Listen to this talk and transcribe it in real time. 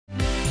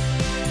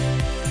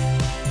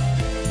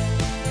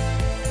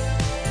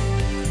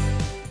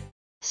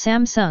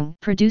Samsung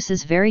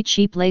produces very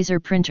cheap laser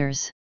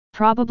printers.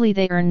 Probably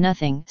they earn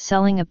nothing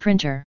selling a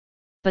printer.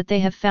 But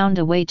they have found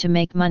a way to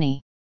make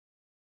money.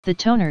 The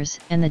toners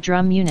and the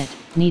drum unit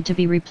need to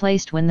be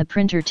replaced when the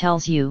printer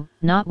tells you,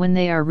 not when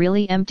they are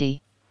really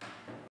empty.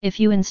 If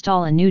you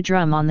install a new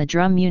drum on the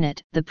drum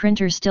unit, the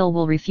printer still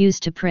will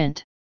refuse to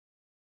print.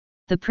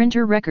 The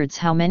printer records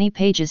how many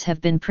pages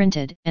have been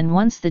printed, and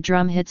once the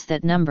drum hits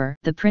that number,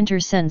 the printer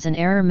sends an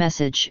error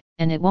message,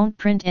 and it won't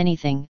print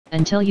anything,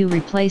 until you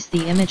replace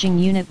the imaging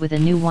unit with a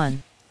new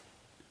one.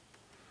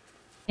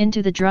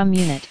 Into the drum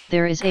unit,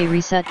 there is a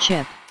reset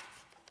chip.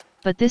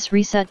 But this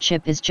reset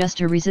chip is just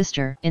a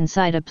resistor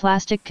inside a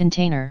plastic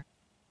container.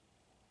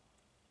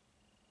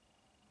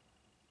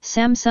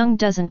 Samsung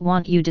doesn't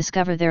want you to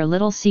discover their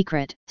little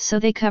secret, so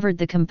they covered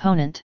the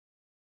component.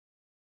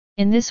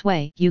 In this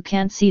way, you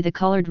can't see the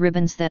colored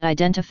ribbons that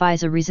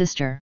identifies a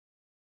resistor.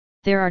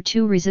 There are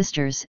two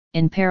resistors,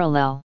 in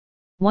parallel.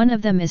 One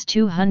of them is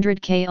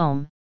 200k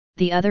ohm,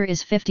 the other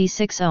is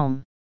 56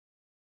 ohm.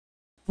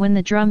 When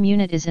the drum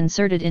unit is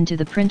inserted into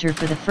the printer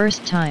for the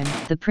first time,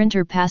 the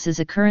printer passes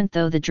a current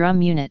through the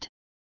drum unit.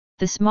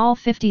 The small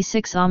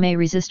 56 ohm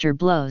resistor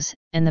blows,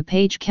 and the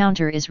page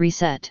counter is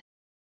reset.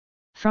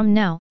 From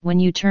now, when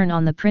you turn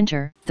on the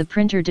printer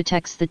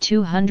detects the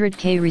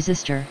 200k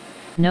resistor,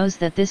 knows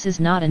that this is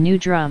not a new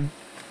drum,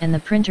 and the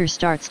printer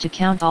starts to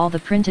count all the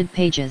printed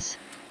pages.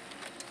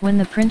 When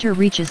the printer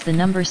reaches the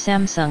number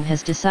Samsung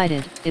has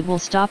decided, it will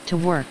stop to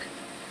work.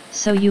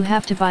 So you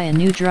have to buy a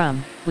new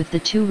drum, with the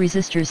two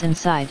resistors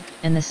inside,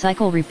 and the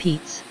cycle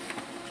repeats.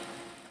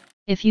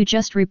 If you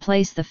just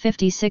replace the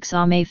 56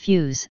 ohm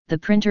fuse, the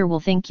printer will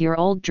think your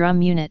old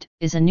drum unit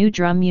is a new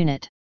drum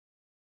unit.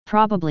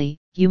 Probably,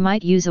 you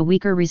might use a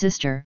weaker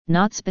resistor,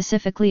 not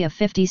specifically a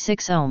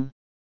 56 ohm.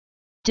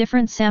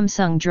 Different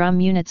Samsung drum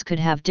units could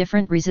have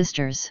different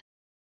resistors.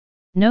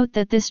 Note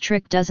that this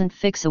trick doesn't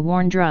fix a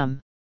worn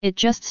drum, it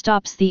just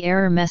stops the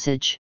error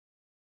message.